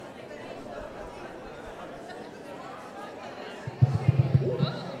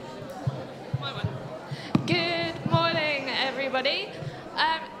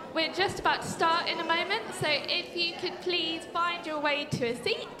just about to start in a moment, so if you could please find your way to a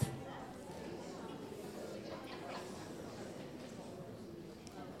seat.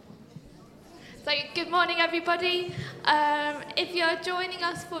 So, good morning, everybody. If you're joining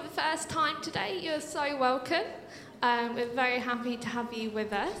us for the first time today, you're so welcome. We're very happy to have you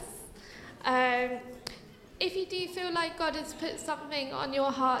with us. If you do feel like God has put something on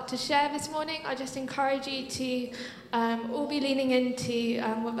your heart to share this morning, I just encourage you to all be leaning into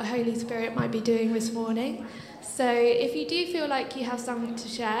what the Holy Spirit might be doing this morning. So if you do feel like you have something to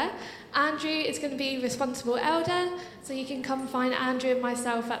share, Andrew is going to be responsible elder, so you can come find Andrew and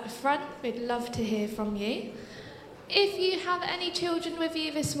myself at the front. We'd love to hear from you. If you have any children with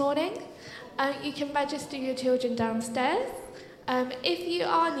you this morning, you can register your children downstairs. If you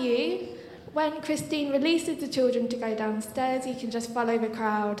are new, when Christine releases the children to go downstairs, you can just follow the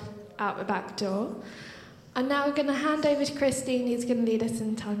crowd out the back door. And now we're going to hand over to Christine, who's going to lead us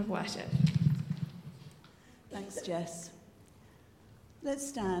in time of worship. Thanks, Jess. Let's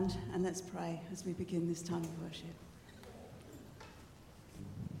stand and let's pray as we begin this time of worship.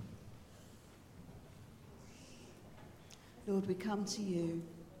 Lord, we come to you.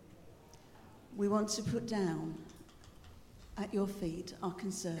 We want to put down at your feet our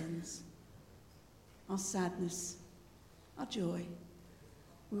concerns, our sadness, our joy.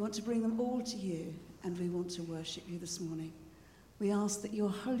 We want to bring them all to you, and we want to worship you this morning. We ask that your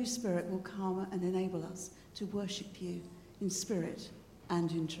Holy Spirit will come and enable us to worship you in spirit and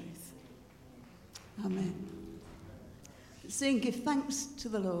in truth. Amen. Sing, give thanks to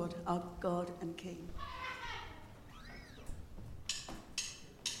the Lord, our God and King.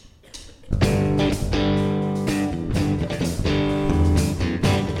 Say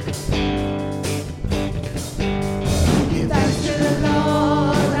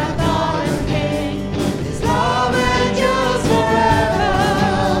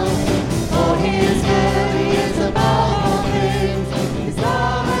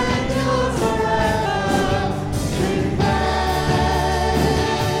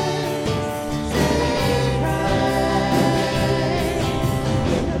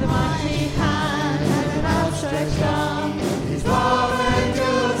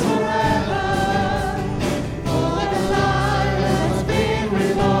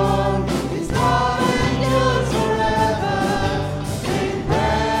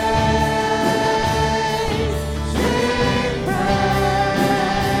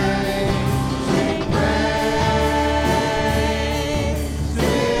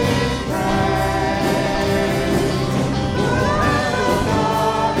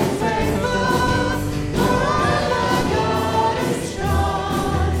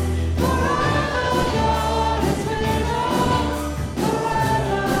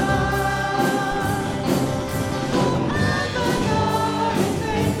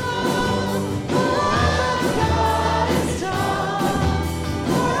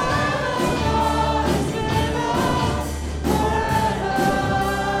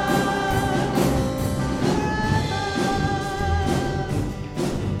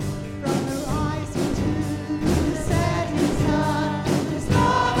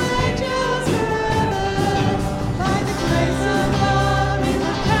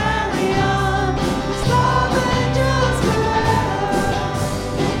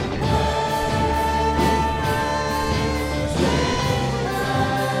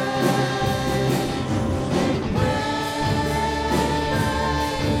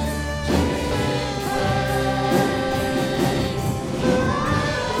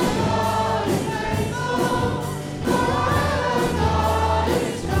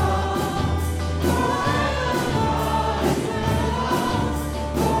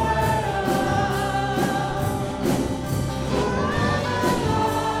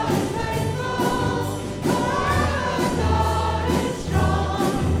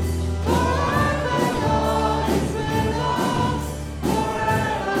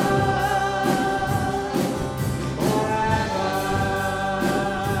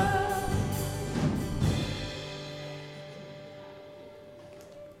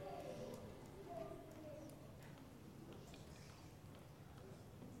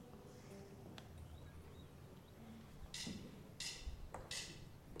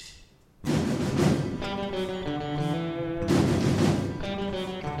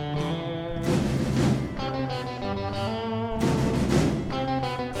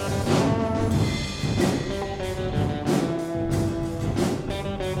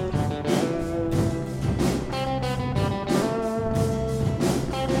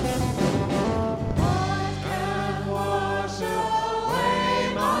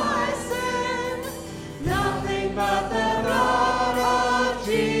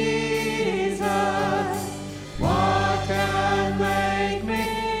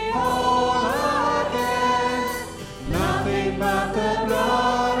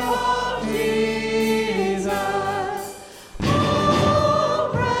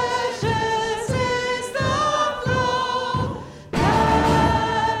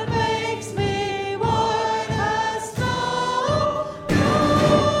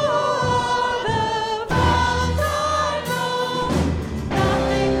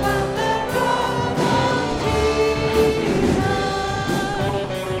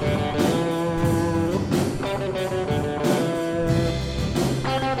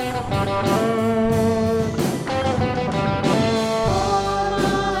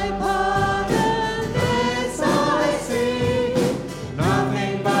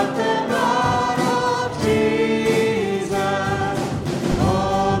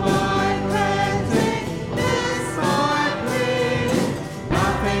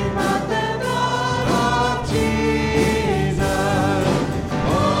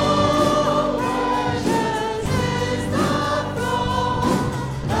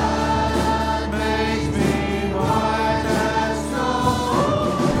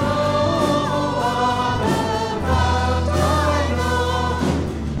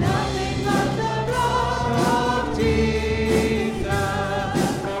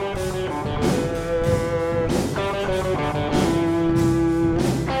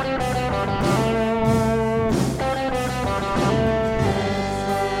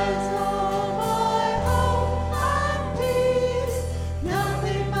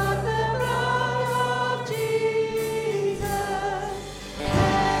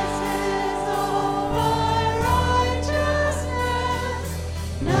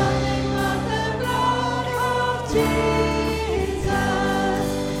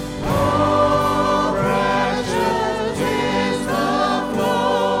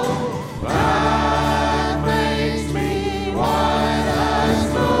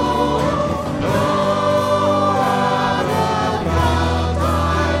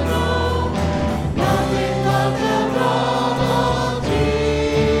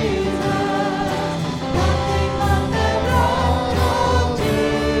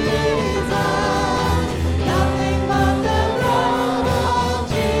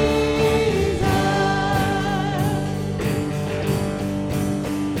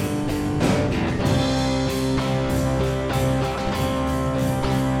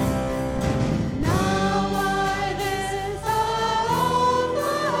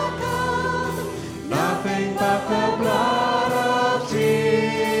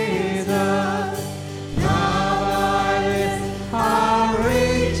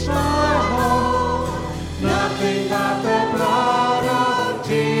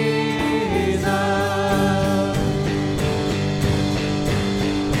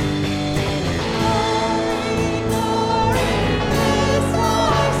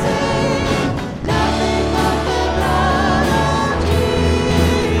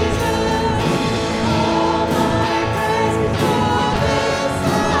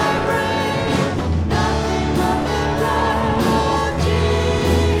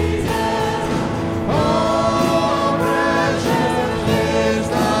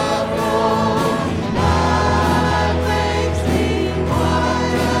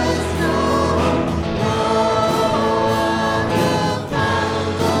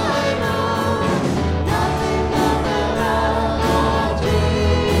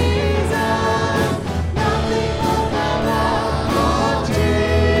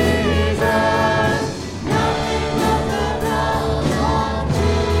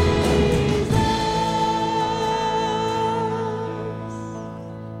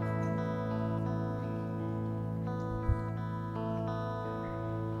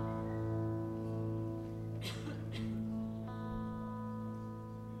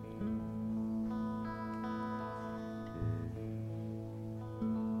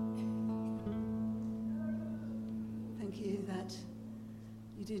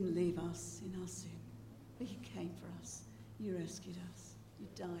You rescued us. You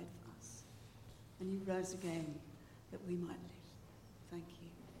died for us. And you rose again that we might live. Thank you.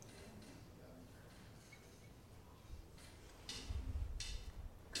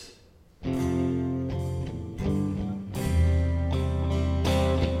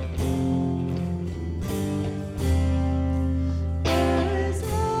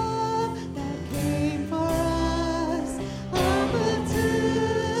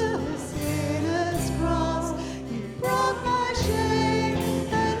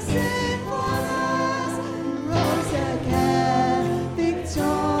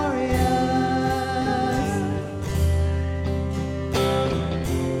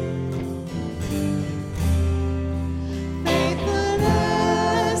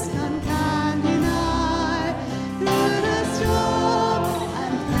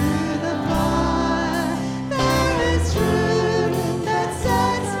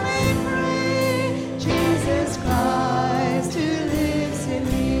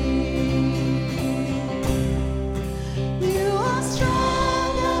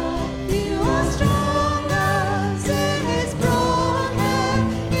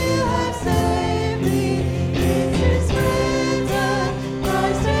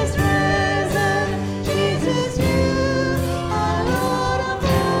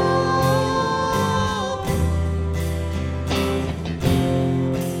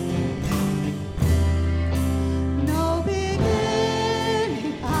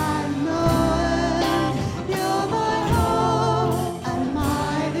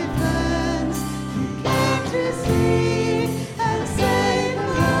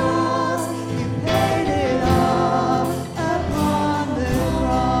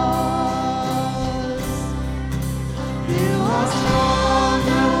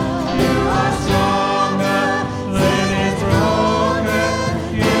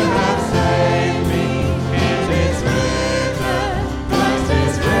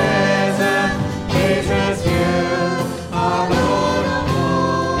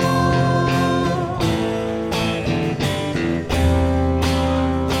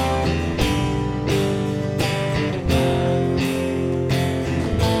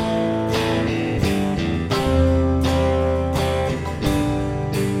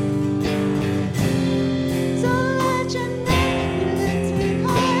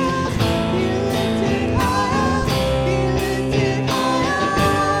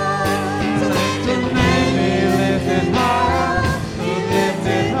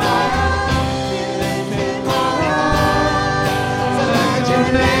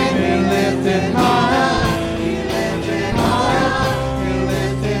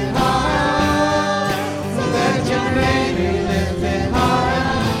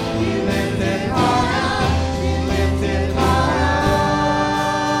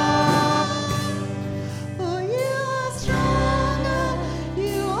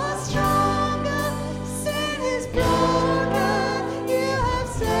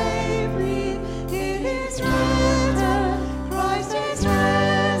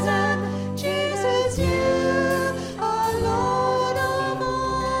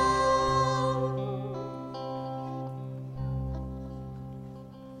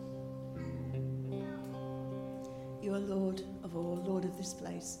 You are Lord of all, Lord of this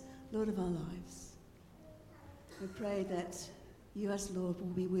place, Lord of our lives. We pray that you as Lord will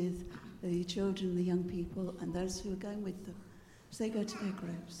be with the children, the young people, and those who are going with them as they go to their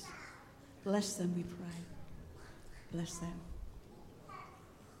groups. Bless them, we pray. Bless them.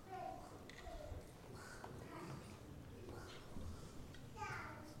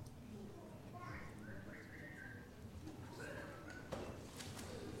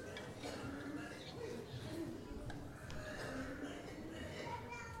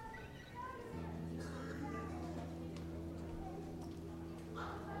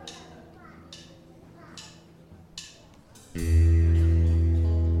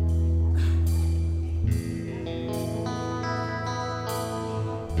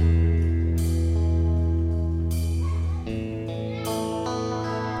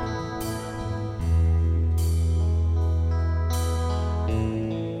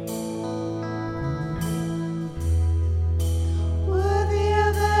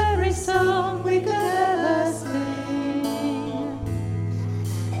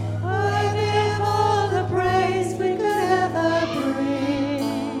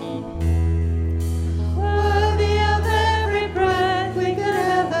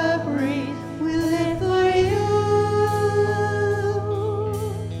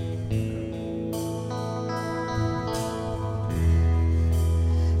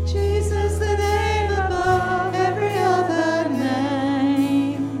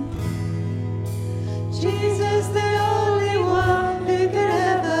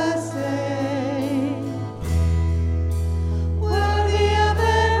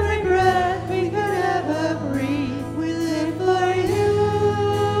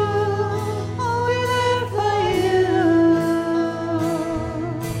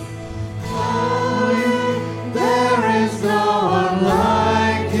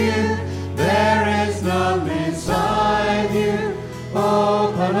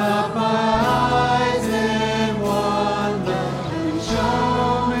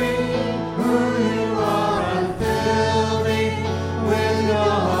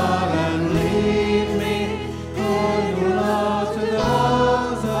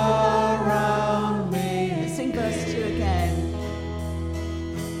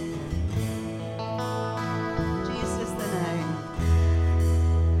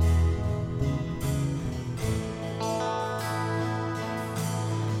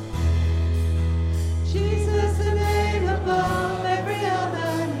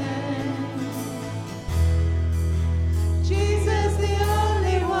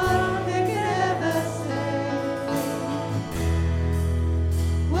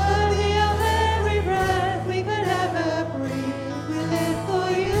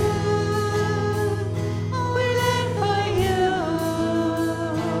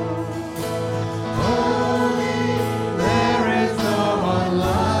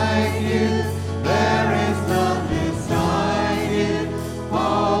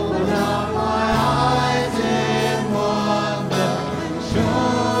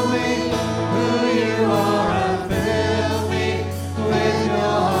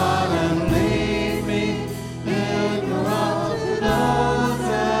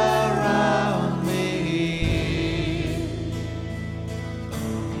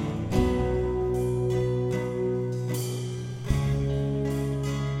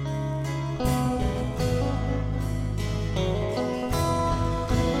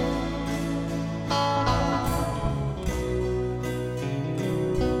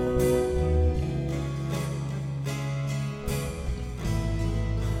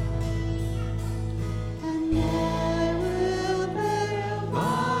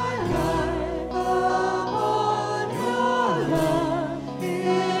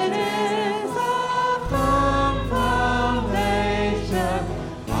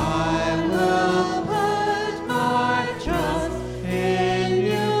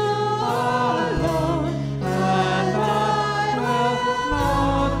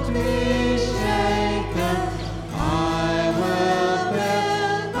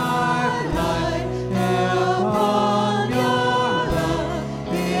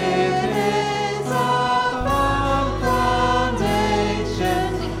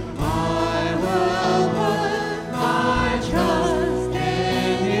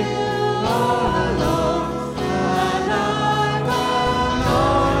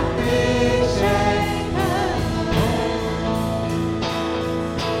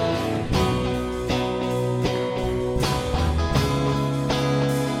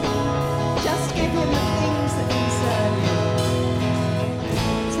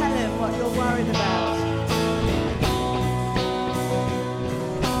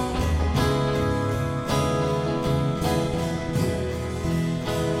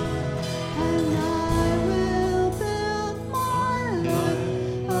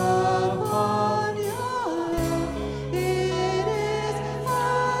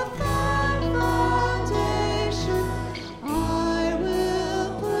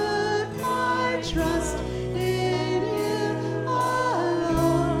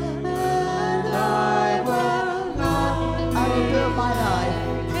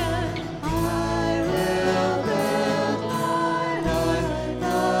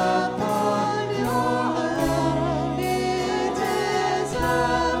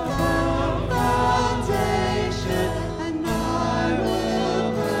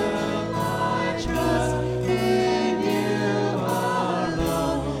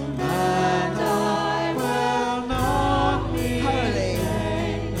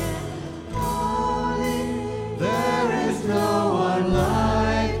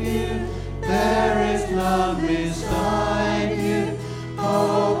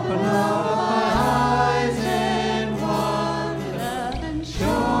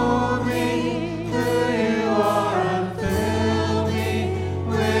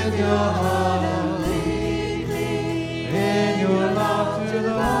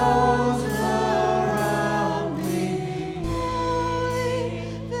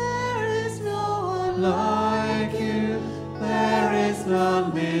 like you. There is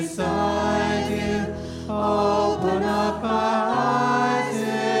none beside you. Open up our eyes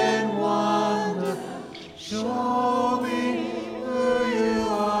in wonder. Show me who you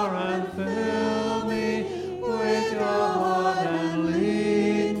are and fill me with your heart and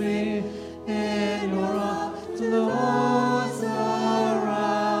lead me in your arms, close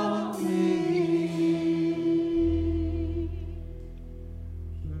around me.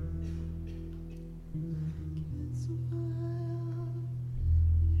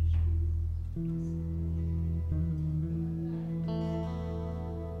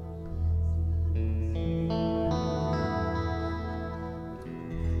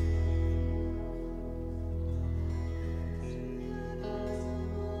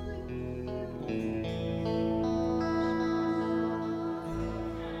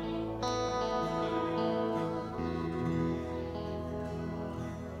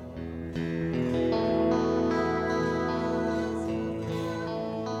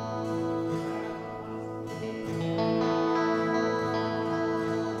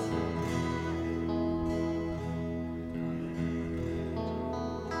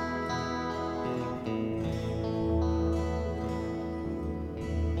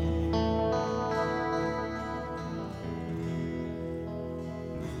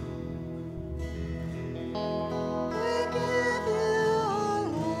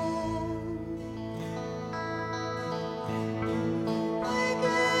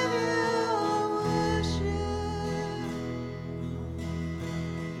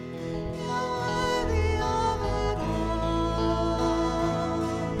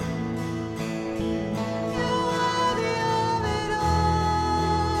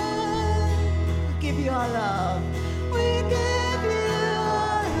 Our love. We give you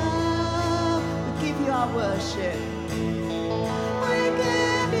our love. We give you our worship. We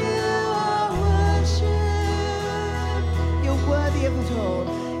give you our worship. You're worthy of it all.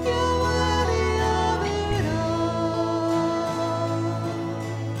 You're worthy of it all.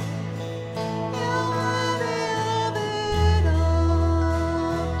 You're worthy of it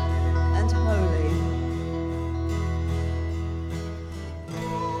all. And holy.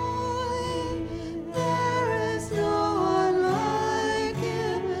 There is no one like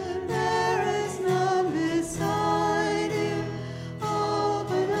you. There is none beside.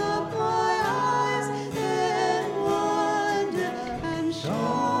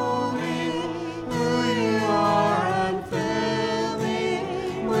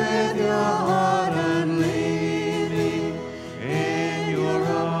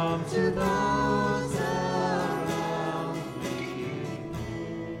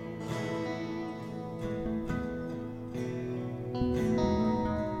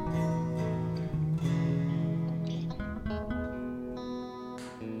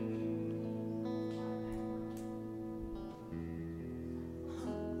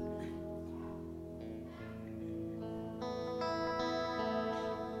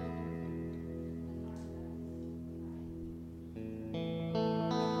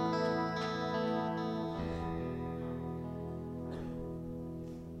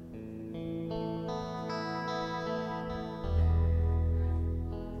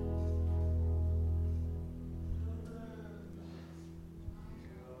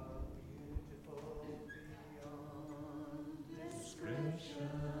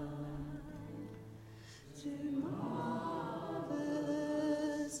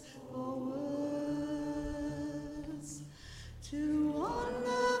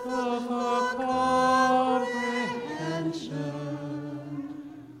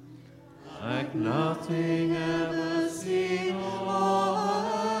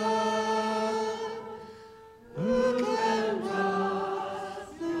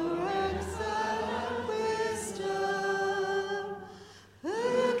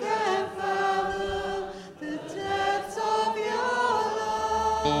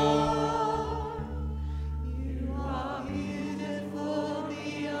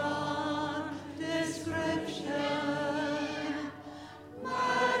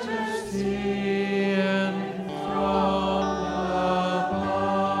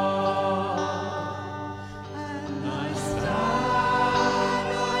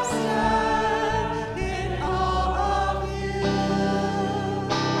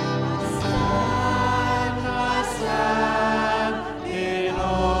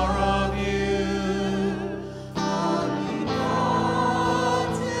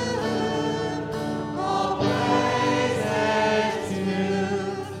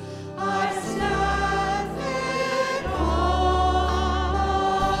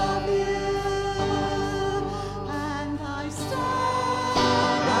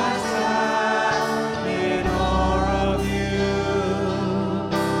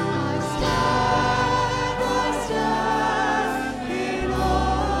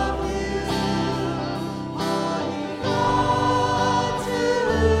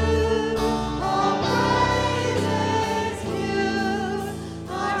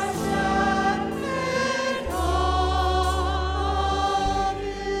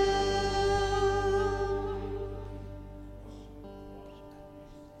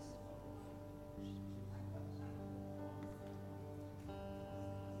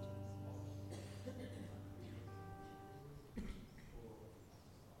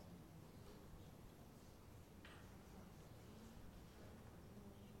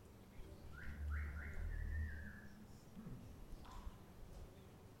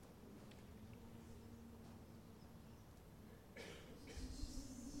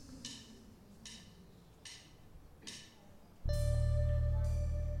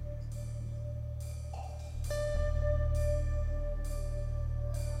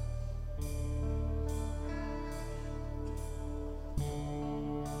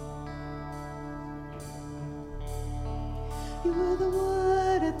 You were the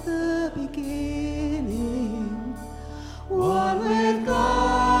Word at the beginning, one with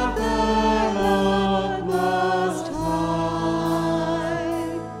God the Lord Most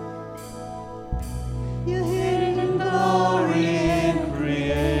High. Your hidden glory in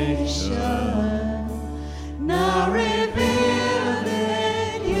creation, now revealed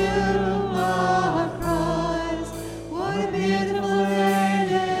in you, our Christ. What a beautiful name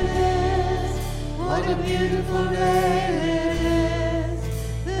it is! What a beautiful name it is!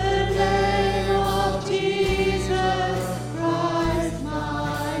 The name of Jesus Christ,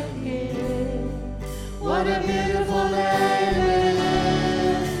 my King. What a beautiful name it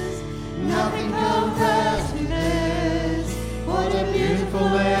is! Nothing compares to this. What a beautiful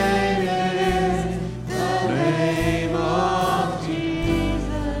name it is! The name of Jesus.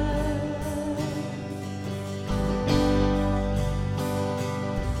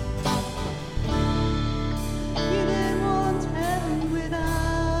 You didn't want heaven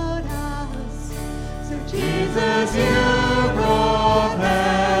without us, so Jesus, you brought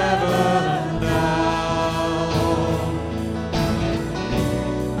heaven down.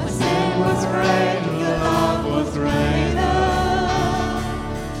 My sin was great, your love was greater.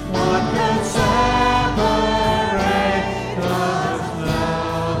 What can separate us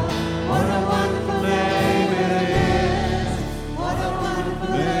now? What a wonderful name it is! What a wonderful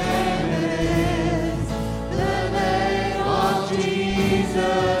name it is! The name of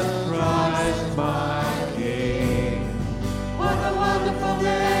Jesus Christ, my King. What a wonderful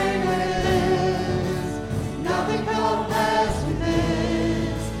name it is! Nothing compares to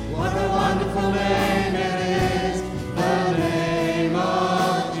this. What a wonderful name it is! The name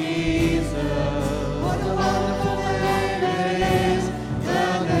of Jesus. What a wonderful name it is!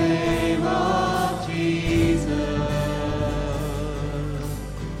 The name of Jesus.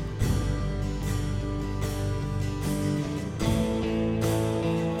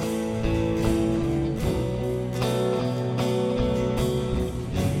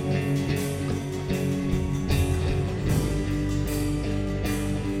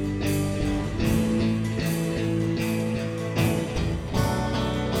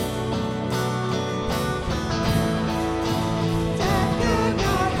 Death could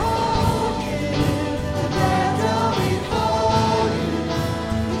not hold you, the battle before you.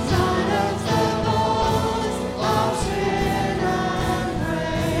 You silence the voice of sin and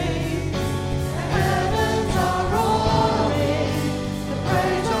praise. The heavens are roaring, the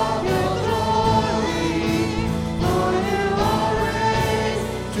praise of your glory. For you are raised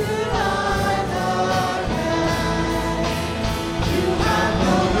to life again. You have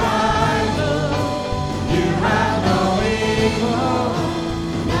no rival, you have no equal.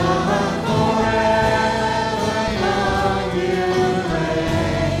 Now and forever you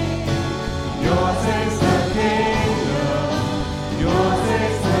reign. Yours is the kingdom, yours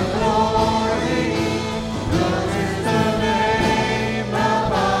is the glory. Yours is the name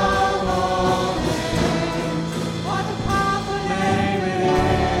above all names. What a powerful name it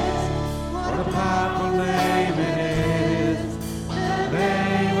is! What a powerful name it is! The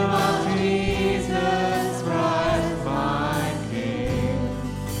name of Jesus Christ, my King.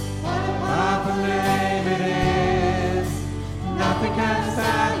 What a powerful name it is! Nothing can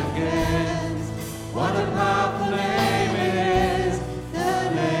stand against. What a powerful name it is! The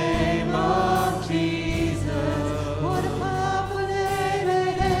name of Jesus. What a powerful name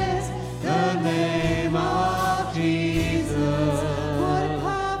it is! The name of Jesus. What a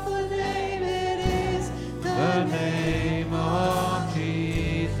powerful name it is! The name of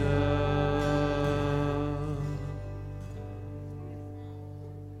Jesus.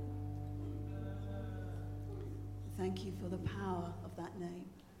 Thank you for the power of that name.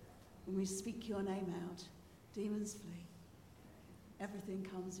 When we speak your name out, demons flee. Everything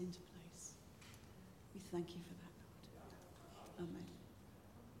comes into place. We thank you for that, Lord. Amen.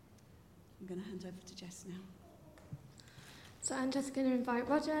 I'm going to hand over to Jess now. So I'm just going to invite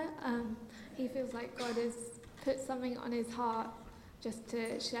Roger. He feels like God has put something on his heart just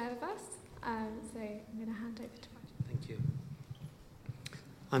to share with us. So I'm going to hand over to Roger. Thank you.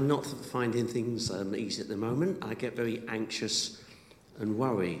 I'm not finding things easy at the moment. I get very anxious and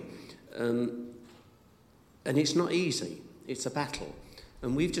worry. And it's not easy. It's a battle.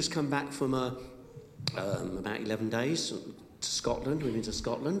 And we've just come back from about 11 days to Scotland. We've been to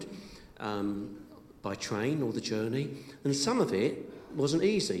Scotland by train, all the journey. And some of it wasn't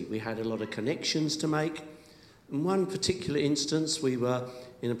easy. We had a lot of connections to make. In one particular instance, we were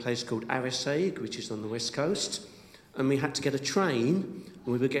in a place called Ahearn, which is on the west coast. And we had to get a train.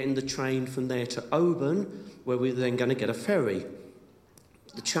 And we were getting the train from there to Oban, where we were then going to get a ferry.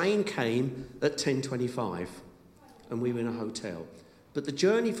 The train came at 10:25, and we were in a hotel. But the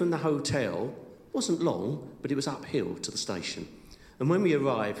journey from the hotel wasn't long, but it was uphill to the station. And when we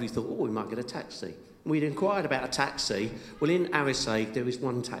arrived, we thought, we might get a taxi. And we'd inquired about a taxi. Well, in Arisaig, there is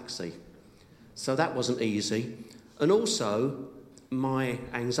one taxi. So that wasn't easy. And also, my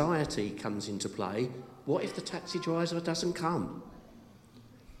anxiety comes into play. What if the taxi driver doesn't come?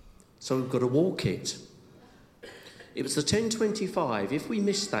 So we've got to walk it. It was the 10:25. If we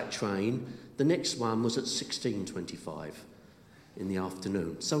missed that train, the next one was at 16:25 in the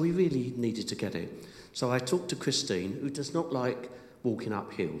afternoon. So we really needed to get it. So I talked to Christine, who does not like walking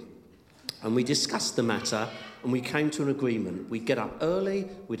uphill. And we discussed the matter, and we came to an agreement. We'd get up early,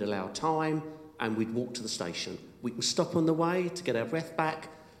 we'd allow time, and we'd walk to the station. We would stop on the way to get our breath back,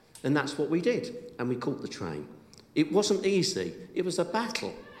 and that's what we did. And we caught the train. It wasn't easy. It was a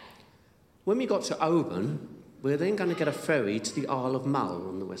battle. When we got to Oban, we were then going to get a ferry to the Isle of Mull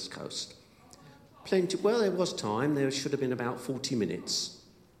on the west coast. Well, there was time. There should have been about 40 minutes.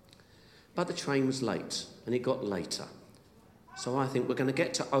 But the train was late, and it got later. So I think we're going to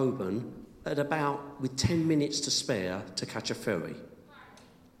get to Oban with 10 minutes to spare to catch a ferry.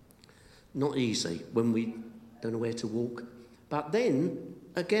 Not easy when we don't know where to walk. But then,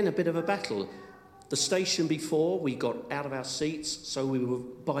 again, a bit of a battle. The station before, we got out of our seats, so we were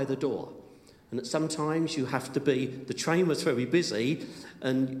by the door. And sometimes you have to the train was very busy,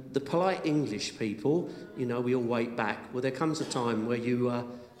 and the polite English people, we all wait back. Well, there comes a time where you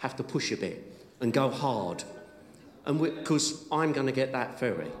have to push a bit and go hard. And because I'm going to get that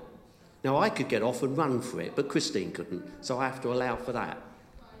ferry. Now, I could get off and run for it, but Christine couldn't, so I have to allow for that.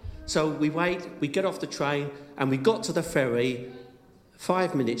 So we wait, we get off the train, and we got to the ferry,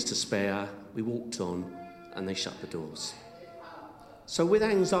 5 minutes to spare, we walked on, and they shut the doors. So with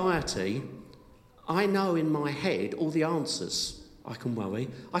anxiety, I know in my head all the answers. I can worry.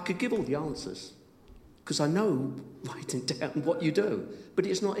 I could give all the answers, because I know writing down what you do, but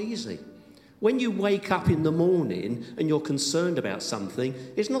it's not easy. When you wake up in the morning and you're concerned about something,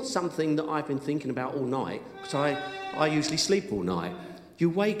 it's not something that I've been thinking about all night, because I usually sleep all night.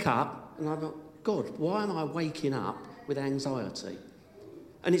 You wake up and I'm like, God, why am I waking up with anxiety?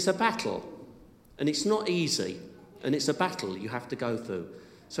 And it's a battle, and it's not easy, and it's a battle you have to go through.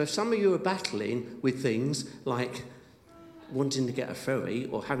 So if some of you are battling with things like wanting to get a ferry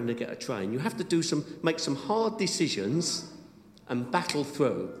or having to get a train, you have to make some hard decisions and battle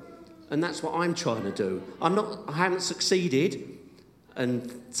through. And that's what I'm trying to do. I haven't succeeded, and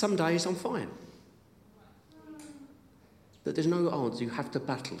some days I'm fine. But there's no answer, you have to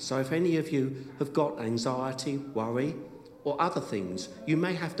battle. So if any of you have got anxiety, worry, or other things, you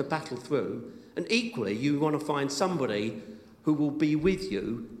may have to battle through. And equally, you want to find somebody who will be with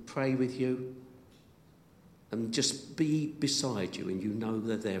you, pray with you, and just be beside you, and you know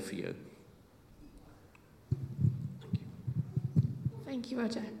they're there for you. Thank you,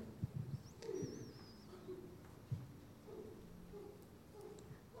 Roger.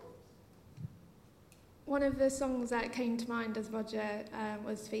 One of the songs that came to mind as Roger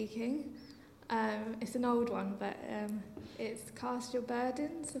was speaking, it's an old one, but it's "Cast your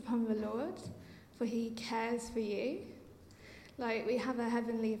burdens upon the Lord, for he cares for you." Like, we have a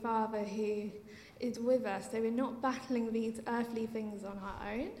Heavenly Father who is with us, so we're not battling these earthly things on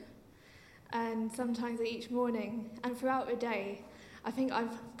our own. And sometimes each morning and throughout the day, I think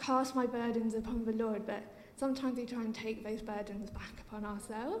I've cast my burdens upon the Lord, but sometimes we try and take those burdens back upon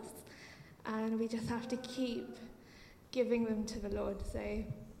ourselves. And we just have to keep giving them to the Lord. So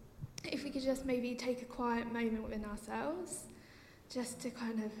if we could just maybe take a quiet moment within ourselves, just to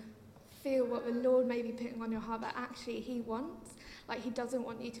kind of feel what the Lord may be putting on your heart that actually he wants. Like, he doesn't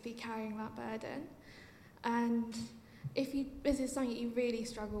want you to be carrying that burden. And if this is something you really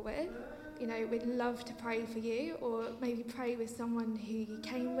struggle with, we'd love to pray for you, or maybe pray with someone who you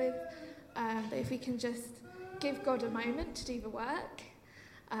came with. But if we can just give God a moment to do the work,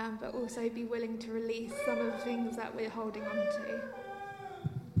 but also be willing to release some of the things that we're holding on to.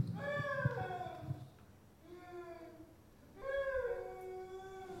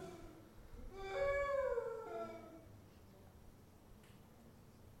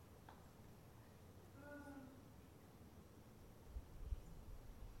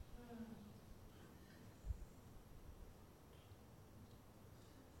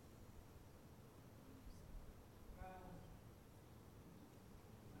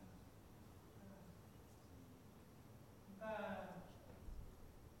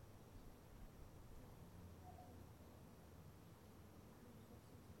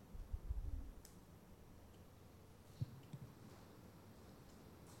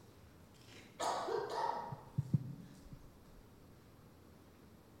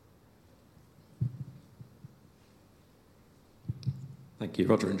 Thank you,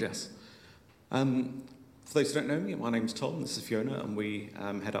 Roger and Jess. For those who don't know me, my name's Tom, this is Fiona, and we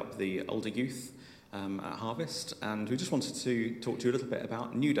head up the older youth at Harvest, and we just wanted to talk to you a little bit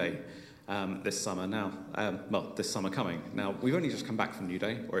about New Day this summer now. This summer coming. Now, we've only just come back from New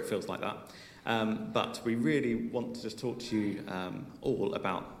Day, or it feels like that, but we really want to just talk to you all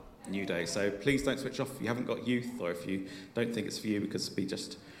about New Day. So please don't switch off if you haven't got youth, or if you don't think it's for you, because we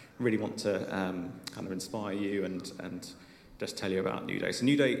just really want to kind of inspire you and just tell you about New Day. So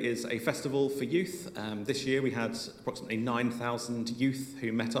New Day is a festival for youth. This year we had approximately 9,000 youth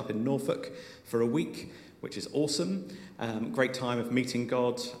who met up in Norfolk for a week, which is awesome. Great time of meeting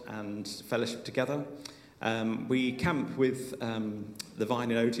God and fellowship together. We camp with the Vine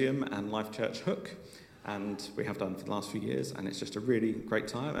in Odium and Life Church Hook, and we have done for the last few years, and it's just a really great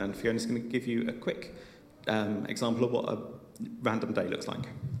time. And Fiona's going to give you a quick example of what a random day looks like.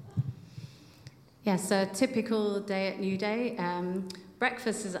 Yes, a typical day at New Day.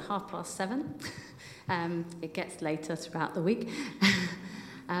 Breakfast is at 7:30. It gets later throughout the week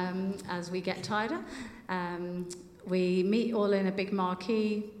as we get tighter. We meet all in a big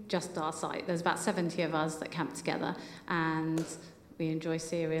marquee, just our site. There's about 70 of us that camp together, and we enjoy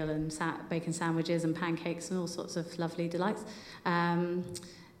cereal and bacon sandwiches and pancakes and all sorts of lovely delights.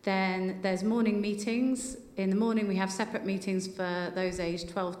 Then there's morning meetings. In the morning we have separate meetings for those aged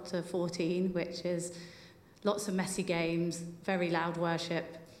 12 to 14, which is lots of messy games, very loud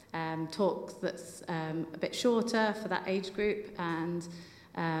worship, talk that's a bit shorter for that age group, and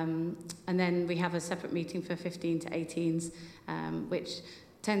then we have a separate meeting for 15 to 18s, which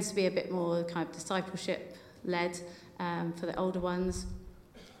tends to be a bit more kind of discipleship-led for the older ones.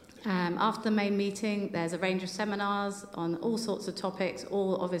 After the main meeting, there's a range of seminars on all sorts of topics,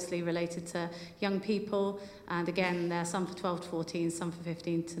 all obviously related to young people. And again, there are some for 12 to 14, some for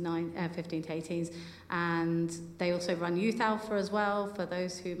 15 to 18s. And they also run Youth Alpha as well for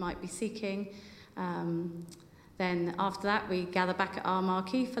those who might be seeking. Then after that, we gather back at our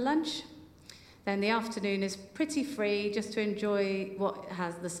marquee for lunch. Then the afternoon is pretty free, just to enjoy what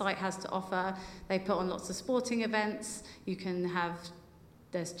the site has to offer. They put on lots of sporting events. You can have...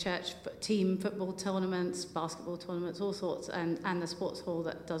 There's church team football tournaments, basketball tournaments, all sorts, and the sports hall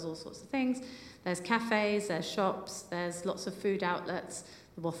that does all sorts of things. There's cafes, there's shops, there's lots of food outlets.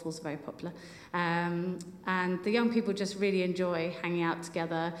 The waffles are very popular. And the young people just really enjoy hanging out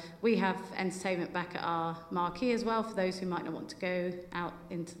together. We have entertainment back at our marquee as well for those who might not want to go out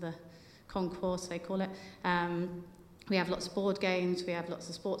into the concourse, they call it. We have lots of board games, we have lots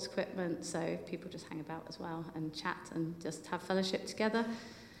of sports equipment, so people just hang about as well and chat and just have fellowship together.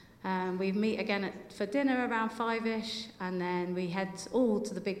 We meet again for dinner around 5-ish, and then we head all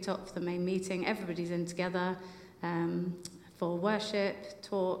to the big top for the main meeting. Everybody's in together for worship,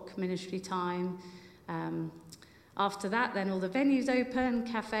 talk, ministry time. After that, then all the venues open,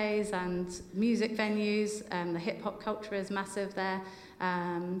 cafes and music venues. The hip-hop culture is massive there.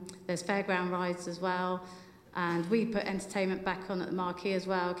 There's fairground rides as well. And we put entertainment back on at the marquee as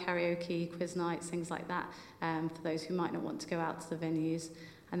well, karaoke, quiz nights, things like that, for those who might not want to go out to the venues.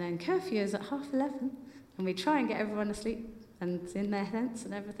 And then curfew is at 11:30, and we try and get everyone asleep and in their tents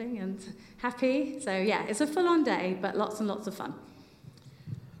and everything and happy. So yeah, it's a full-on day, but lots and lots of fun.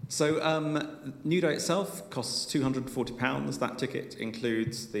 So New Day itself costs £240. That ticket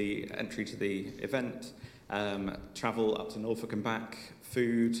includes the entry to the event, travel up to Norfolk and back,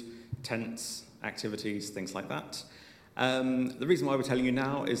 food, tents, activities, things like that. The reason why we're telling you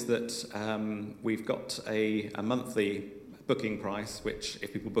now is that we've got a monthly booking price, which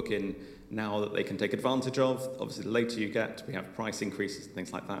if people book in now, that they can take advantage of. Obviously, the later you get, we have price increases and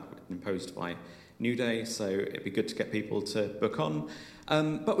things like that imposed by New Day, so it'd be good to get people to book on.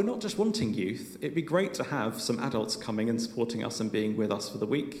 But we're not just wanting youth. It'd be great to have some adults coming and supporting us and being with us for the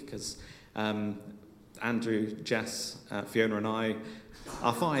week, because Andrew, Jess, Fiona and I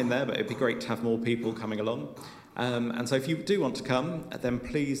are fine there, but it'd be great to have more people coming along. And so if you do want to come, then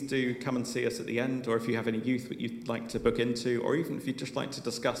please do come and see us at the end, or if you have any youth that you'd like to book into, or even if you'd just like to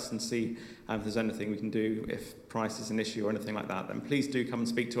discuss and see if there's anything we can do, if price is an issue or anything like that, then please do come and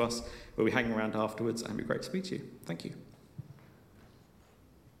speak to us. We'll be hanging around afterwards, and it'd be great to speak to you. Thank you.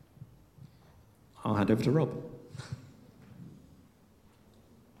 I'll hand over to Rob.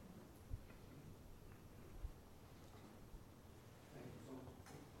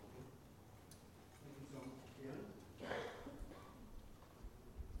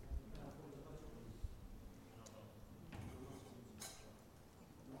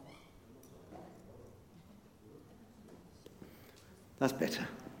 That's better.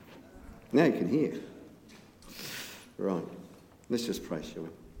 Now you can hear. Right. Let's just pray, shall we?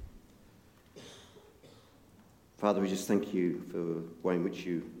 Father, we just thank you for the way in which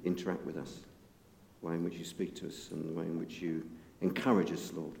you interact with us, the way in which you speak to us, and the way in which you encourage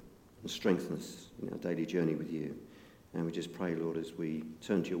us, Lord, and strengthen us in our daily journey with you. And we just pray, Lord, as we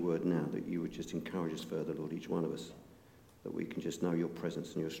turn to your word now, that you would just encourage us further, Lord, each one of us, that we can just know your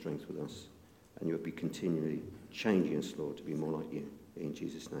presence and your strength with us, and you would be continually changing us, Lord, to be more like you. In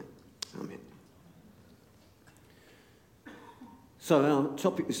Jesus' name, amen. So our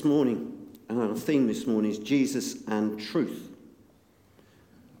topic this morning, and our theme this morning, is Jesus and truth.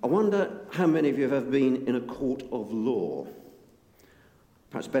 I wonder how many of you have ever been in a court of law?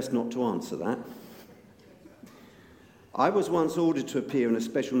 Perhaps best not to answer that. I was once ordered to appear in a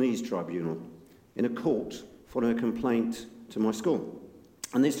special needs tribunal in a court following a complaint to my school.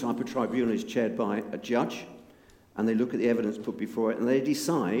 And this type of tribunal is chaired by a judge, and they look at the evidence put before it, and they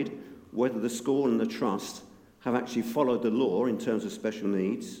decide whether the school and the trust have actually followed the law in terms of special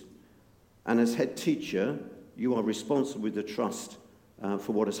needs. And as head teacher, you are responsible with the trust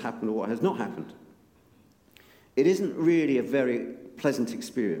for what has happened or what has not happened. It isn't really a very pleasant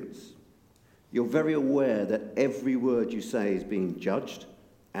experience. You're very aware that every word you say is being judged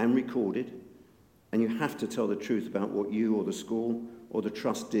and recorded, and you have to tell the truth about what you or the school or the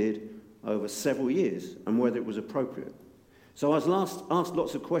trust did over several years and whether it was appropriate. So I was asked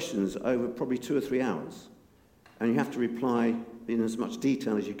lots of questions over probably 2 or 3 hours, and you have to reply in as much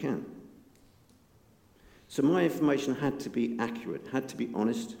detail as you can. So my information had to be accurate, had to be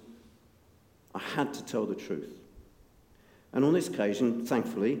honest. I had to tell the truth. And on this occasion,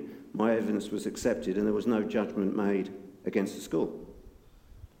 thankfully, my evidence was accepted and there was no judgment made against the school.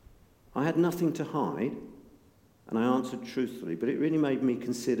 I had nothing to hide, and I answered truthfully, but it really made me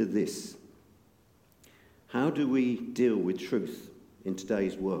consider this. How do we deal with truth in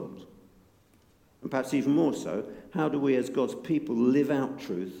today's world? And perhaps even more so, how do we as God's people live out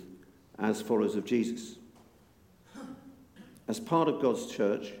truth as followers of Jesus? As part of God's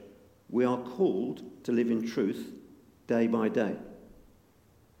church, we are called to live in truth day by day.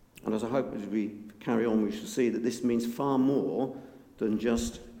 And as I hope as we carry on, we shall see that this means far more than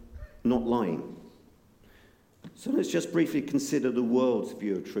just not lying. So let's just briefly consider the world's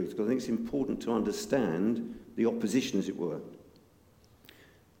view of truth, because I think it's important to understand the opposition, as it were.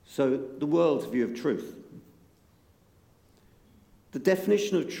 So the world's view of truth. The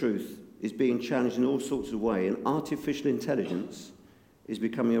definition of truth is being challenged in all sorts of ways, and artificial intelligence is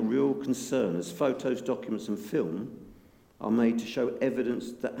becoming a real concern as photos, documents and film are made to show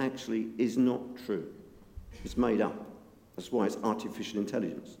evidence that actually is not true. It's made up. That's why it's artificial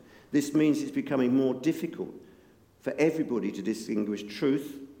intelligence. This means it's becoming more difficult for everybody to distinguish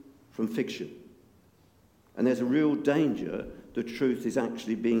truth from fiction. And there's a real danger that truth is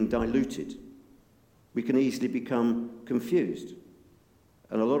actually being diluted. We can easily become confused.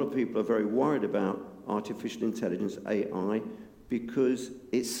 And a lot of people are very worried about artificial intelligence, AI, because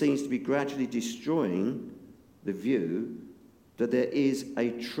it seems to be gradually destroying the view that there is a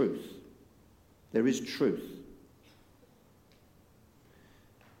truth. There is truth.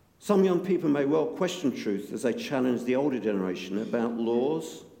 Some young people may well question truth as they challenge the older generation about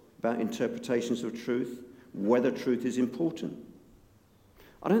laws, about interpretations of truth, whether truth is important.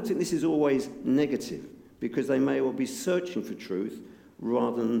 I don't think this is always negative, because they may well be searching for truth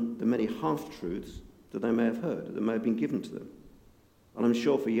rather than the many half-truths that they may have heard, that may have been given to them. And I'm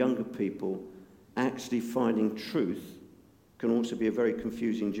sure for younger people, actually finding truth can also be a very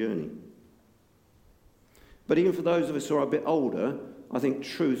confusing journey. But even for those of us who are a bit older, I think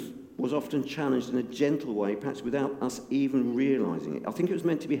truth was often challenged in a gentle way, perhaps without us even realising it. I think it was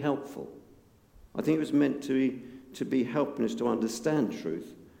meant to be helpful. I think it was meant to be helping us to understand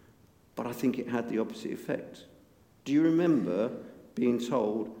truth, but I think it had the opposite effect. Do you remember being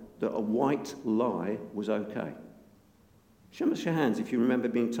told that a white lie was okay? Show us your hands if you remember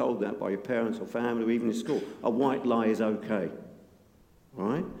being told that by your parents or family or even in school. A white lie is okay.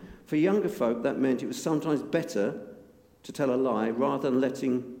 Right? For younger folk, that meant it was sometimes better to tell a lie rather than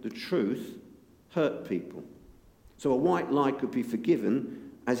letting the truth hurt people. So a white lie could be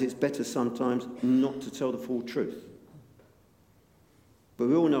forgiven, as it's better sometimes not to tell the full truth. But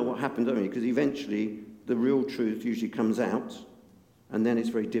we all know what happened, don't we? Because eventually the real truth usually comes out, and then it's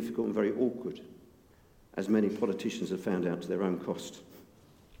very difficult and very awkward, as many politicians have found out to their own cost.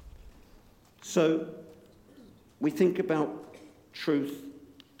 So we think about truth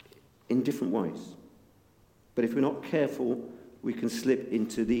in different ways. But if we're not careful, we can slip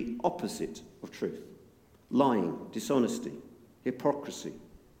into the opposite of truth. Lying, dishonesty, hypocrisy,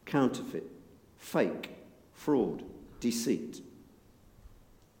 counterfeit, fake, fraud, deceit.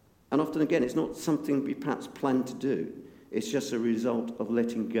 And often again, it's not something we perhaps plan to do. It's just a result of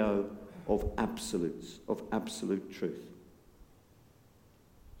letting go of absolutes, of absolute truth.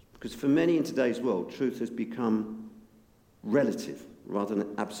 Because for many in today's world, truth has become relative rather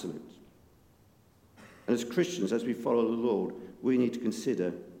than absolute. And as Christians, as we follow the Lord, we need to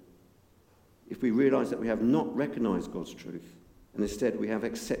consider, if we realise that we have not recognised God's truth, and instead we have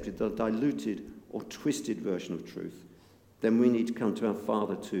accepted the diluted or twisted version of truth, then we need to come to our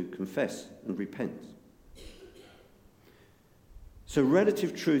Father to confess and repent. So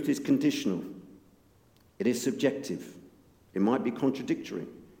relative truth is conditional. It is subjective. It might be contradictory.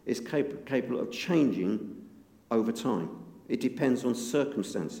 It's capable of changing over time. It depends on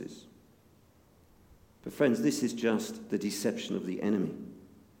circumstances. But friends, this is just the deception of the enemy.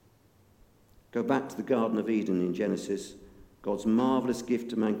 Go back to the Garden of Eden in Genesis, God's marvellous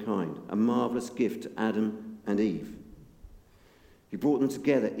gift to mankind, a marvellous gift to Adam and Eve. He brought them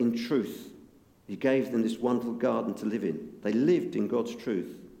together in truth. He gave them this wonderful garden to live in. They lived in God's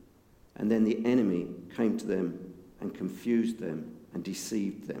truth. And then the enemy came to them and confused them and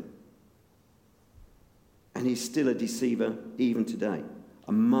deceived them. And he's still a deceiver even today,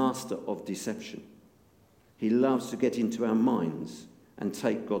 a master of deception. He loves to get into our minds and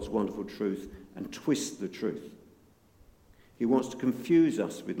take God's wonderful truth and twist the truth. He wants to confuse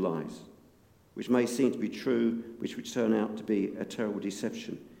us with lies, which may seem to be true, which would turn out to be a terrible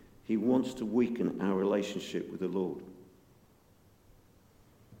deception. He wants to weaken our relationship with the Lord.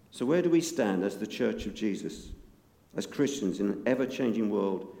 So where do we stand as the Church of Jesus? As Christians in an ever-changing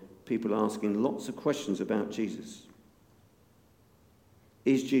world, people are asking lots of questions about Jesus.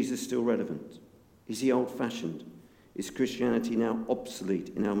 Is Jesus still relevant? Is he old-fashioned? Is Christianity now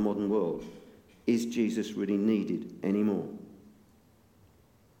obsolete in our modern world? Is Jesus really needed anymore?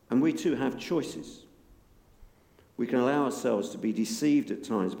 And we too have choices. We can allow ourselves to be deceived at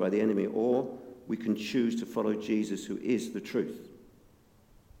times by the enemy, or we can choose to follow Jesus, who is the truth.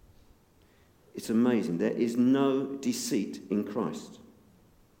 It's amazing. There is no deceit in Christ.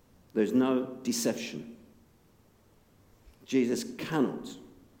 There's no deception. Jesus cannot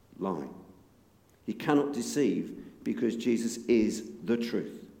lie. He cannot deceive because Jesus is the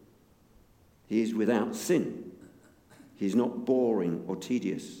truth. He is without sin. He is not boring or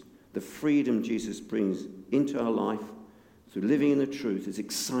tedious. The freedom Jesus brings into our life through living in the truth is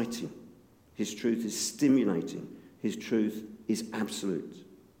exciting. His truth is stimulating. His truth is absolute.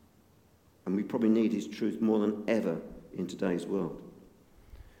 And we probably need his truth more than ever in today's world.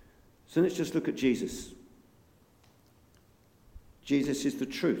 So let's just look at Jesus. Jesus is the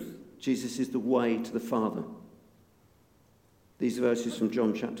truth. Jesus is the way to the Father. These verses from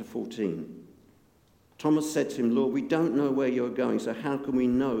John chapter 14. Thomas said to him, Lord, we don't know where you're going, so how can we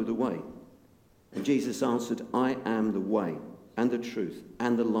know the way? And Jesus answered, I am the way and the truth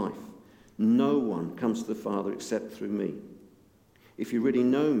and the life. No one comes to the Father except through me. If you really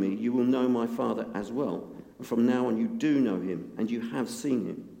know me, you will know my Father as well. And from now on you do know him, and you have seen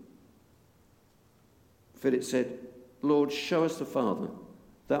him. Philip said, Lord, show us the Father.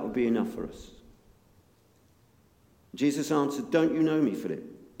 That would be enough for us. Jesus answered, don't you know me, Philip?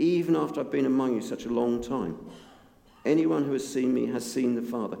 Even after I've been among you such a long time. Anyone who has seen me has seen the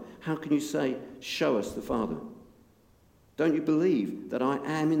Father. How can you say, show us the Father? Don't you believe that I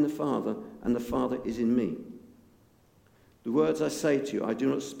am in the Father and the Father is in me? The words I say to you, I do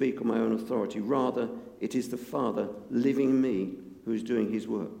not speak on my own authority. Rather, it is the Father living in me who is doing his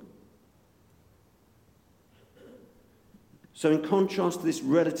work. So in contrast to this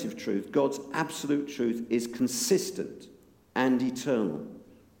relative truth, God's absolute truth is consistent and eternal.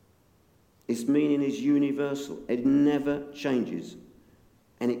 Its meaning is universal. It never changes,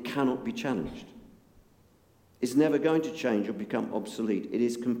 and it cannot be challenged. It's never going to change or become obsolete. It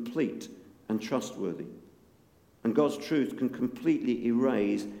is complete and trustworthy. And God's truth can completely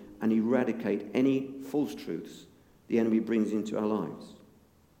erase and eradicate any false truths the enemy brings into our lives.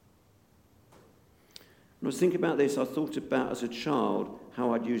 When I was thinking about this, I thought about as a child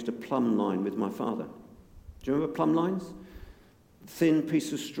how I'd used a plumb line with my father. Do you remember plumb lines? Thin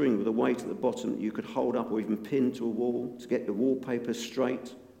piece of string with a weight at the bottom that you could hold up or even pin to a wall to get the wallpaper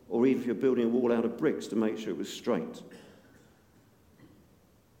straight, or even if you're building a wall out of bricks to make sure it was straight.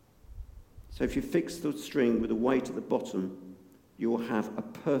 So if you fix the string with a weight at the bottom, you will have a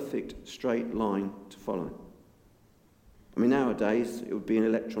perfect straight line to follow. I mean, nowadays, it would be an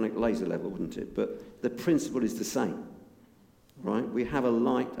electronic laser level, wouldn't it? But the principle is the same, right? We have a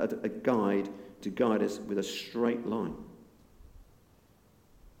light, a guide to guide us with a straight line.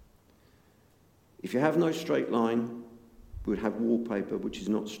 If you have no straight line, we would have wallpaper which is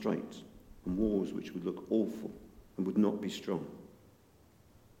not straight, and walls which would look awful and would not be strong.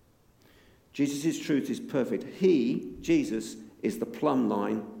 Jesus' truth is perfect. He, Jesus, is the plumb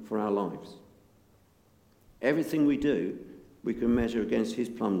line for our lives. Everything we do, we can measure against his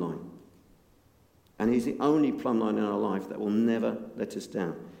plumb line. And he's the only plumb line in our life that will never let us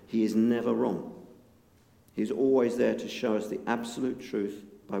down. He is never wrong. He's always there to show us the absolute truth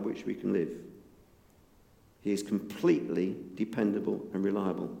by which we can live. He is completely dependable and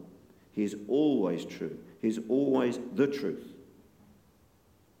reliable. He is always true. He is always the truth.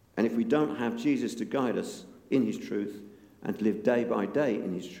 And if we don't have Jesus to guide us in his truth and to live day by day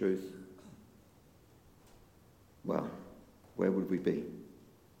in his truth, well, where would we be?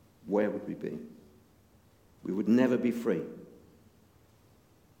 Where would we be? We would never be free.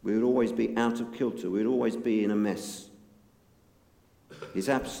 We would always be out of kilter. We would always be in a mess. His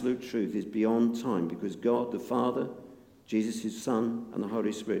absolute truth is beyond time because God the Father, Jesus his Son, and the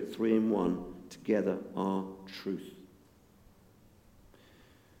Holy Spirit, 3 in 1, together are truth.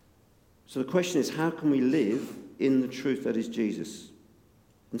 So the question is, how can we live in the truth that is Jesus?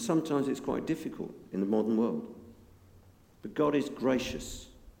 And sometimes it's quite difficult in the modern world. But God is gracious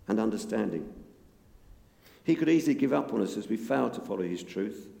and understanding. He could easily give up on us as we fail to follow his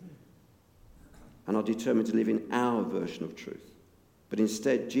truth and are determined to live in our version of truth. But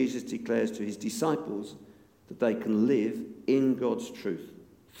instead, Jesus declares to his disciples that they can live in God's truth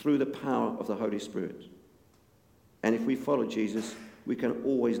through the power of the Holy Spirit. And if we follow Jesus, we can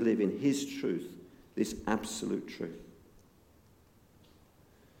always live in his truth, this absolute truth.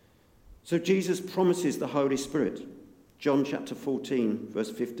 So Jesus promises the Holy Spirit. John chapter 14,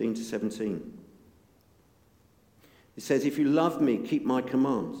 verse 15 to 17. It says, "If you love me, keep my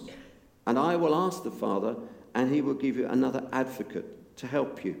commands, and I will ask the Father, and he will give you another advocate to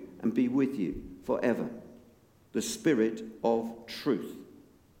help you and be with you forever, the Spirit of truth.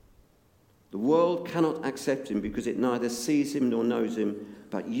 The world cannot accept him because it neither sees him nor knows him,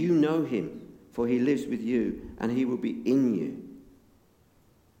 but you know him, for he lives with you and he will be in you."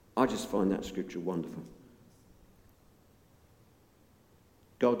 I just find that scripture wonderful.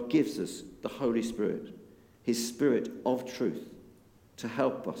 God gives us the Holy Spirit, his Spirit of truth, to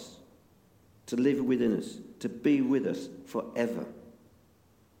help us, to live within us, to be with us forever.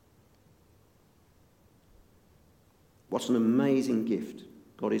 What an amazing gift.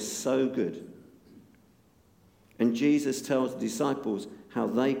 God is so good. And Jesus tells the disciples how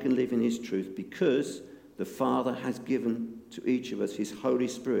they can live in his truth because the Father has given to each of us his Holy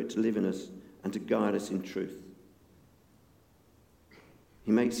Spirit to live in us and to guide us in truth.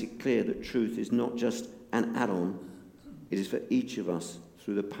 He makes it clear that truth is not just an add-on, it is for each of us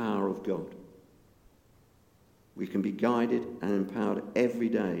through the power of God. We can be guided and empowered every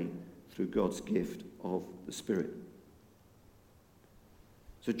day through God's gift of the Spirit.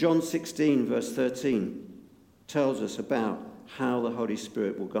 So John 16, verse 13, tells us about how the Holy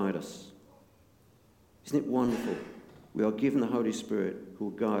Spirit will guide us. Isn't it wonderful? We are given the Holy Spirit who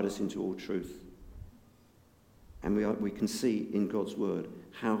will guide us into all truth. And we can see in God's word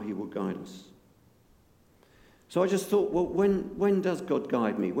how he will guide us. So I just thought, well, when does God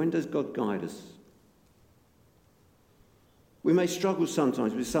guide me? When does God guide us? We may struggle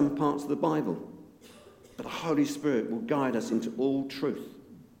sometimes with some parts of the Bible, but the Holy Spirit will guide us into all truth.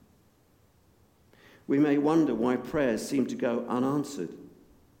 We may wonder why prayers seem to go unanswered,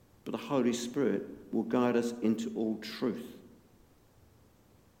 but the Holy Spirit will guide us into all truth.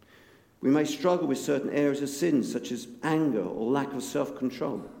 We may struggle with certain areas of sin, such as anger or lack of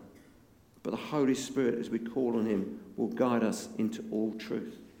self-control, but the Holy Spirit, as we call on him, will guide us into all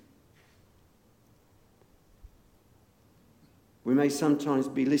truth. We may sometimes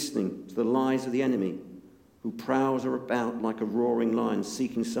be listening to the lies of the enemy, who prowls about like a roaring lion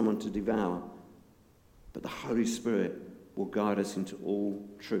seeking someone to devour, but the Holy Spirit will guide us into all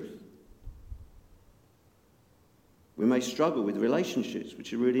truth. We may struggle with relationships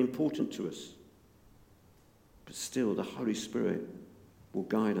which are really important to us, but still the Holy Spirit will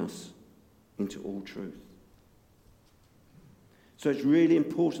guide us into all truth. So it's really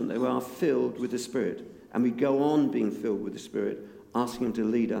important that we are filled with the Spirit, and we go on being filled with the Spirit, asking him to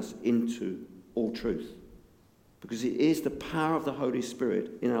lead us into all truth. Because it is the power of the Holy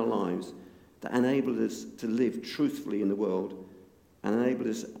Spirit in our lives that enables us to live truthfully in the world and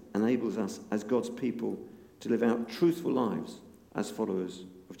enables us as God's people to live out truthful lives as followers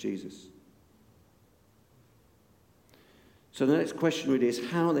of Jesus. So the next question really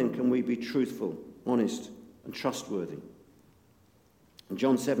is, how then can we be truthful, honest, and trustworthy? In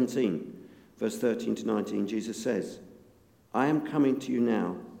John 17, verse 13 to 19, Jesus says, "I am coming to you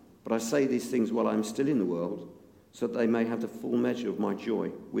now, but I say these things while I am still in the world, so that they may have the full measure of my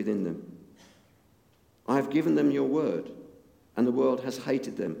joy within them. I have given them your word, and the world has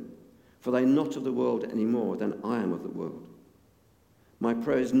hated them, for they are not of the world any more than I am of the world. My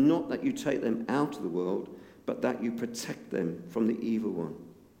prayer is not that you take them out of the world, but that you protect them from the evil one.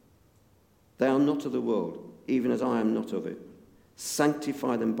 They are not of the world, even as I am not of it.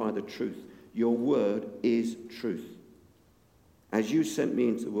 Sanctify them by the truth. Your word is truth. As you sent me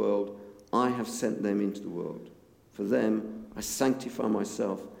into the world, I have sent them into the world. For them I sanctify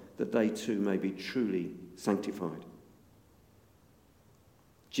myself, that they too may be truly sanctified.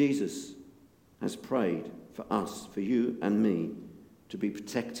 Jesus has prayed for us, for you and me, to be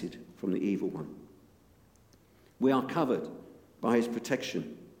protected from the evil one. We are covered by his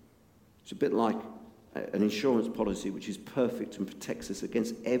protection. It's a bit like an insurance policy which is perfect and protects us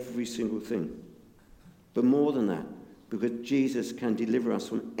against every single thing. But more than that, because Jesus can deliver us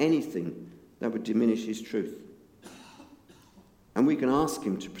from anything that would diminish his truth. And we can ask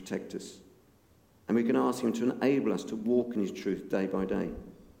him to protect us. And we can ask him to enable us to walk in his truth day by day.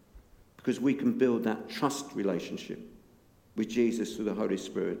 Because we can build that trust relationship with Jesus through the Holy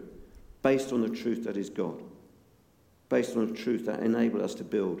Spirit, based on the truth that is God. Based on the truth that enables us to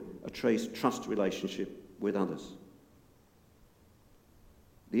build a trust relationship with others.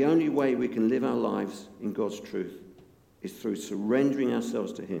 The only way we can live our lives in God's truth is through surrendering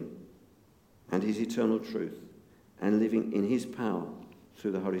ourselves to him and his eternal truth, and living in his power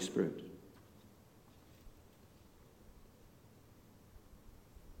through the Holy Spirit.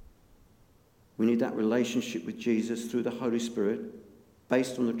 We need that relationship with Jesus through the Holy Spirit,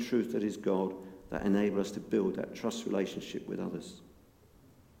 based on the truth that is God, that enables us to build that trust relationship with others.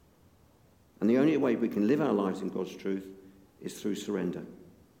 And the only way we can live our lives in God's truth is through surrender.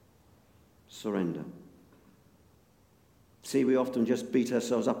 Surrender. See, we often just beat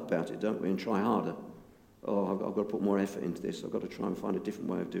ourselves up about it, don't we, and try harder. Oh, I've got to put more effort into this. I've got to try and find a different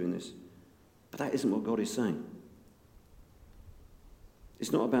way of doing this. But that isn't what God is saying.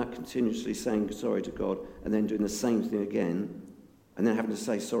 It's not about continuously saying sorry to God and then doing the same thing again and then having to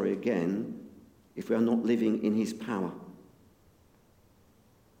say sorry again if we are not living in his power.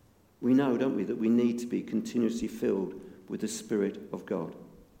 We know, don't we, that we need to be continuously filled with the Spirit of God.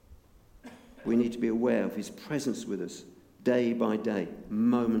 We need to be aware of his presence with us day by day,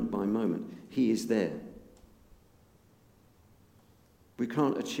 moment by moment. He is there. We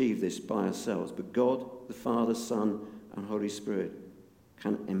can't achieve this by ourselves, but God, the Father, Son, and Holy Spirit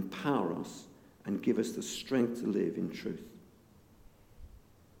can empower us and give us the strength to live in truth.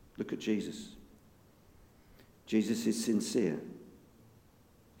 Look at Jesus. Jesus is sincere.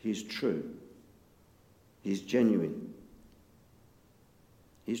 He is true. He is genuine.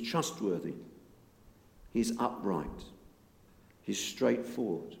 He is trustworthy. He is upright. He's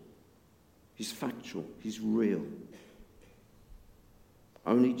straightforward. He's factual. He's real.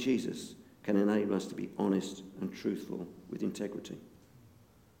 Only Jesus can enable us to be honest and truthful with integrity.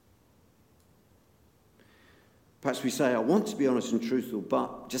 Perhaps we say, I want to be honest and truthful,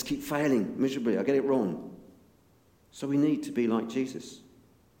 but just keep failing miserably. I get it wrong. So we need to be like Jesus.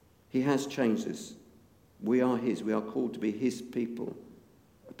 He has changed us. We are his. We are called to be his people,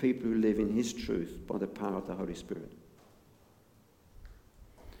 a people who live in his truth by the power of the Holy Spirit.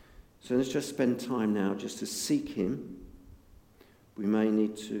 So let's just spend time now just to seek him. We may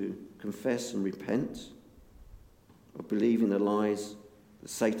need to confess and repent of believing the lies that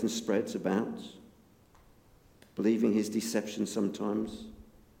Satan spreads about, believing his deception sometimes,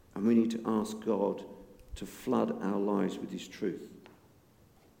 and we need to ask God to flood our lives with his truth.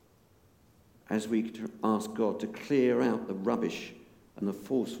 As we ask God to clear out the rubbish and the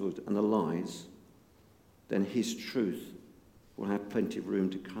falsehood and the lies, then his truth will have plenty of room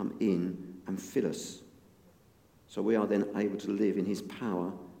to come in and fill us. So we are then able to live in his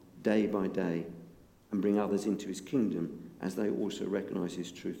power day by day and bring others into his kingdom as they also recognize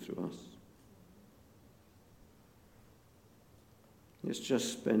his truth through us. Let's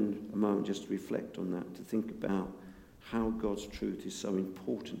just spend a moment just to reflect on that, to think about how God's truth is so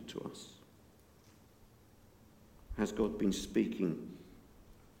important to us. Has God been speaking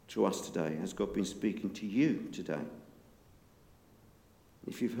to us today? Has God been speaking to you today?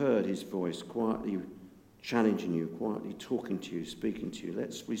 If you've heard his voice quietly challenging you, quietly talking to you, speaking to you,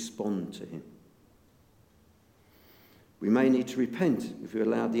 let's respond to him. We may need to repent if we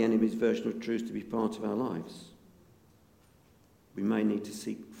allow the enemy's version of truth to be part of our lives. We may need to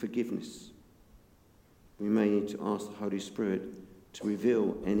seek forgiveness. We may need to ask the Holy Spirit to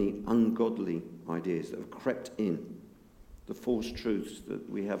reveal any ungodly ideas that have crept in, the false truths that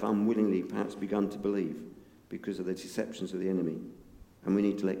we have unwillingly perhaps begun to believe because of the deceptions of the enemy. And we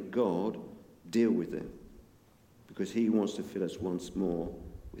need to let God deal with them, because he wants to fill us once more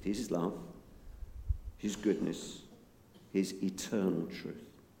with his love, his goodness, his eternal truth.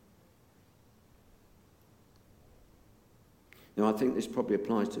 Now, I think this probably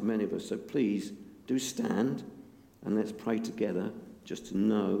applies to many of us, so please do stand and let's pray together just to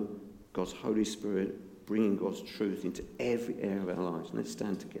know God's Holy Spirit bringing God's truth into every area of our lives. And let's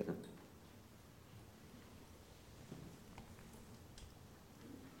stand together.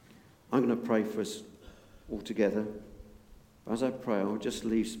 I'm going to pray for us all together. As I pray, I'll just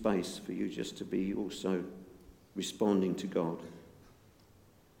leave space for you just to be also responding to God.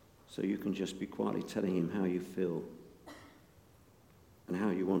 So you can just be quietly telling him how you feel and how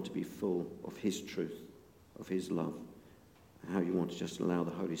you want to be full of his truth, of his love, and how you want to just allow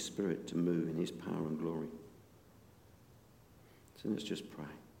the Holy Spirit to move in his power and glory. So let's just pray.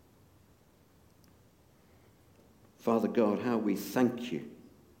 Father God, how we thank you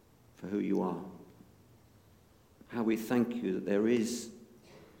for who you are. How we thank you that there is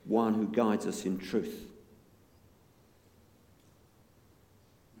one who guides us in truth.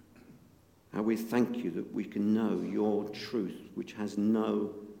 How we thank you that we can know your truth, which has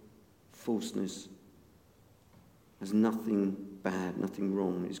no falseness, has nothing bad, nothing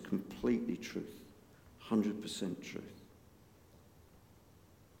wrong, is completely truth, 100% truth.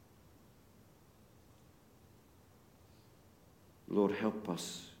 Lord, help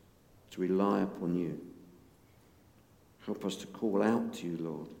us to rely upon you. Help us to call out to you,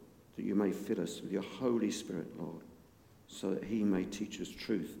 Lord, that you may fill us with your Holy Spirit, Lord, so that he may teach us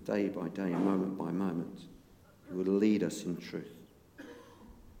truth day by day, moment by moment. He will lead us in truth.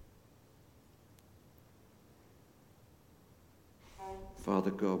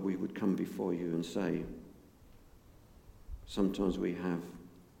 Father God, we would come before you and say, sometimes we have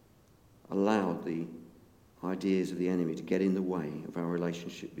allowed the ideas of the enemy to get in the way of our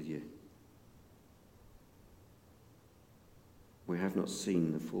relationship with you. We have not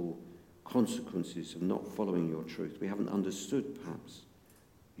seen the full consequences of not following your truth. We haven't understood, perhaps,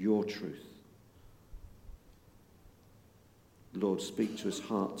 your truth. Lord, speak to us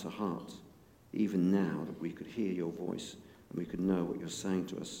heart to heart, even now, that we could hear your voice and we could know what you're saying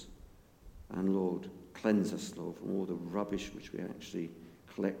to us. And Lord, cleanse us, Lord, from all the rubbish which we actually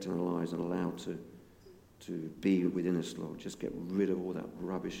collect in our lives and allow to be within us, Lord. Just get rid of all that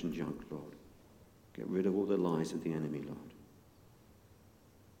rubbish and junk, Lord. Get rid of all the lies of the enemy, Lord.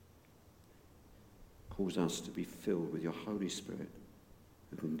 Cause us to be filled with your Holy Spirit,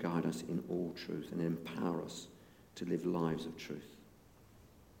 who can guide us in all truth and empower us to live lives of truth.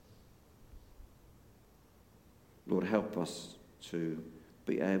 Lord, help us to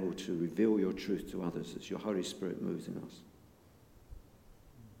be able to reveal your truth to others as your Holy Spirit moves in us.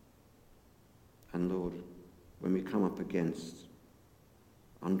 And Lord, when we come up against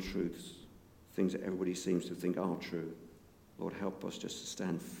untruths, things that everybody seems to think are true, Lord, help us just to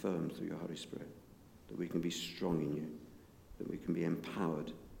stand firm through your Holy Spirit, that we can be strong in you, that we can be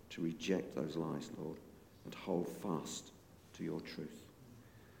empowered to reject those lies, Lord, and hold fast to your truth.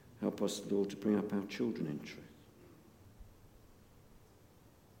 Help us, Lord, to bring up our children in truth.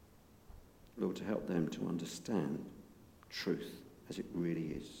 Lord, to help them to understand truth as it really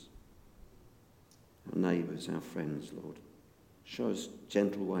is. Our neighbours, our friends, Lord, show us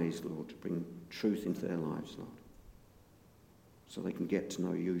gentle ways, Lord, to bring truth into their lives, Lord, so they can get to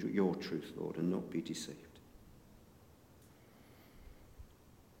know you, your truth, Lord, and not be deceived.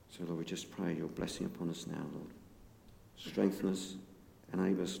 So, Lord, we just pray your blessing upon us now, Lord. Strengthen us,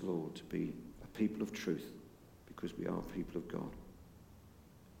 enable us, Lord, to be a people of truth, because we are people of God.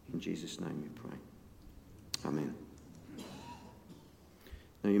 In Jesus' name we pray. Amen.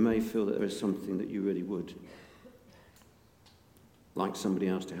 Now, you may feel that there is something that you really would like somebody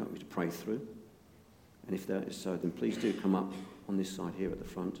else to help you to pray through. And if that is so, then please do come up on this side here at the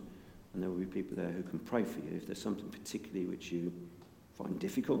front, and there will be people there who can pray for you. If there's something particularly which you find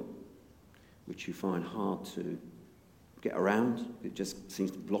difficult, which you find hard to get around, it just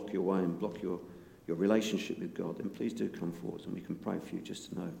seems to block your way and block your relationship with God, then please do come forward and we can pray for you just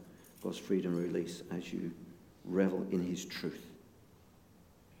to know God's freedom and release as you revel in his truth.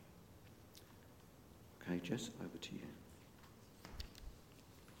 Okay, Jess, over to you.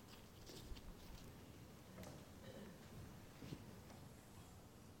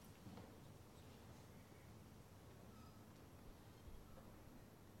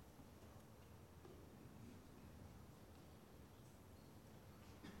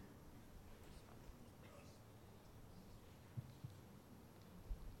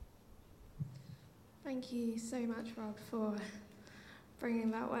 Thank you so much, Rob, for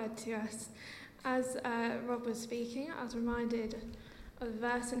bringing that word to us. As Rob was speaking, I was reminded of a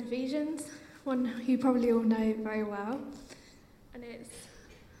verse in Ephesians, one you probably all know very well, and it's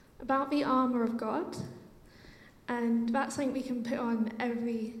about the armour of God, and that's something we can put on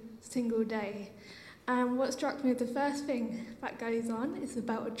every single day. And what struck me as the first thing that goes on is the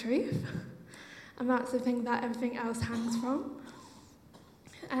belt of truth. And that's the thing that everything else hangs from.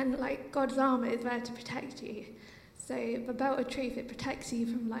 And like God's armour is there to protect you. So the belt of truth, it protects you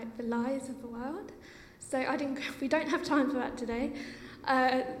from like the lies of the world. So we don't have time for that today,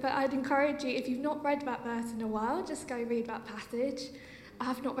 but I'd encourage you, if you've not read that verse in a while, just go read that passage. I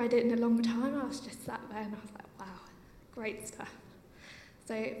have not read it in a long time. I was just sat there and I was like, wow, great stuff.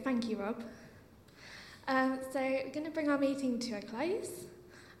 So thank you, Rob. So we're going to bring our meeting to a close.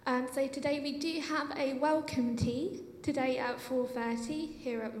 So today we do have a welcome tea today at 4:30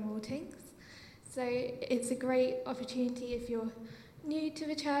 here at the Maltings. So it's a great opportunity if you're new to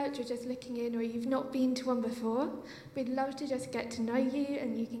the church or just looking in or you've not been to one before. We'd love to just get to know you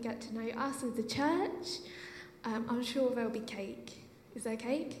and you can get to know us as a church. I'm sure there'll be cake. Is there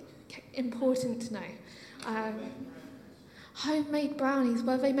cake? Important to know. Homemade brownies,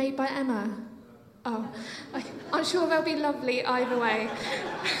 were they made by Emma? Oh, I'm sure they'll be lovely either way.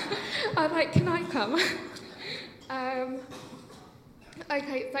 I'm like, can I come?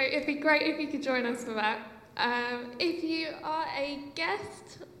 Okay, so it'd be great if you could join us for that. If you are a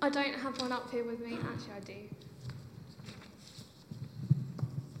guest, I don't have one up here with me. Actually, I do.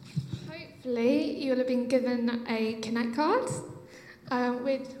 Hopefully, you'll have been given a Connect card.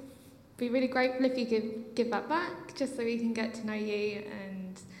 We'd be really grateful if you could give that back, just so we can get to know you and,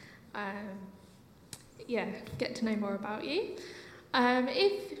 get to know more about you.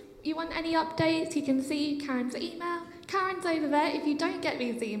 If you want any updates, you can see Karen's email. Karen's over there. If you don't get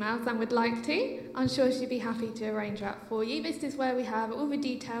these emails and would like to, I'm sure she'd be happy to arrange that for you. This is where we have all the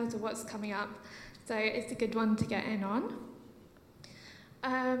details of what's coming up, so it's a good one to get in on.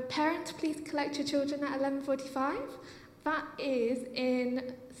 Parents, please collect your children at 11:45. That is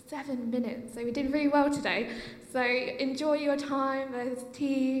in 7 minutes, so we did really well today. So enjoy your time. There's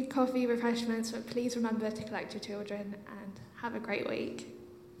tea, coffee, refreshments, but please remember to collect your children and have a great week.